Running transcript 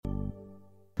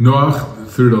Noach, the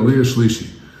third Aliyah, Shlishi.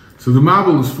 So the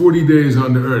Mabul is 40 days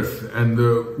on the earth, and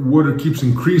the water keeps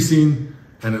increasing,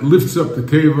 and it lifts up the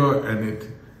Teva, and it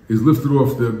is lifted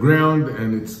off the ground,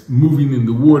 and it's moving in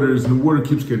the waters, and the water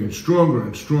keeps getting stronger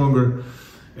and stronger,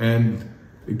 and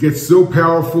it gets so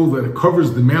powerful that it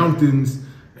covers the mountains,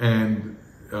 and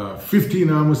 15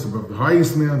 amos above the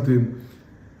highest mountain,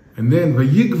 and then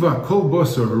Vayigva kol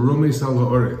basar haromes al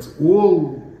haaretz,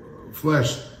 all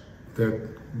flesh that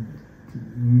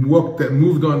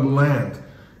moved on the land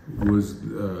was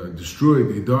destroyed,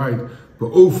 they died. The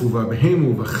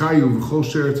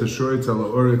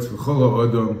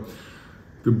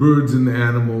birds and the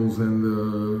animals and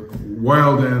the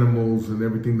wild animals and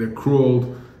everything that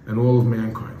crawled and all of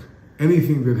mankind.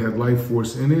 Anything that had life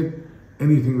force in it,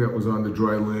 anything that was on the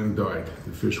dry land died.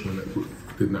 The fish when it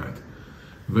did not.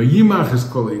 Vayimach es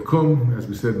kol yikum, as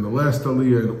we said in the last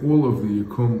aliyah, and all of the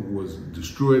yikum was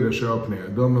destroyed. Asher al pnei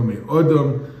adama me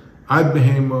adam ad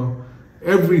behema,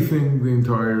 everything, the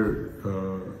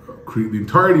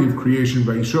entirety of creation.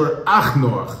 Vayishar ach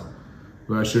Noach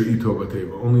v'asher ito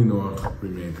b'teva. Only Noach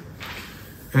remained.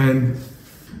 And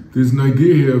there's an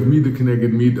idea here of midah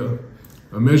keneged midah,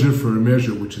 a measure for a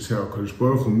measure, which is how Kadosh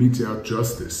Baruch Hu metes out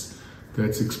justice.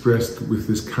 That's expressed with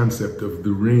this concept of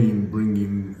the rain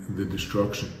bringing the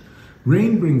destruction.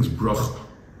 Rain brings bracha.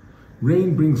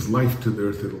 Rain brings life to the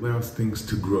earth. It allows things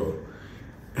to grow.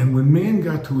 And when man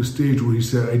got to a stage where he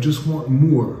said, I just want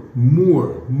more,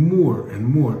 and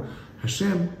more,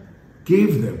 Hashem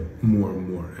gave them more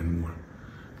and more.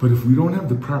 But if we don't have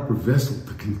the proper vessel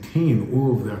to contain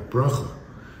all of that bracha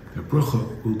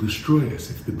will destroy us.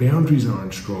 If the boundaries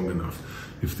aren't strong enough,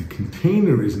 if the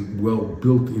container isn't well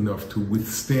built enough to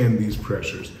withstand these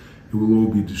pressures, it will all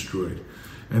be destroyed.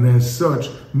 And as such,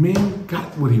 man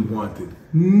got what he wanted.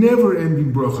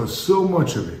 Never-ending bracha, so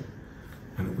much of it.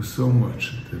 And it was so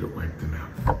much that it wiped him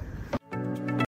out.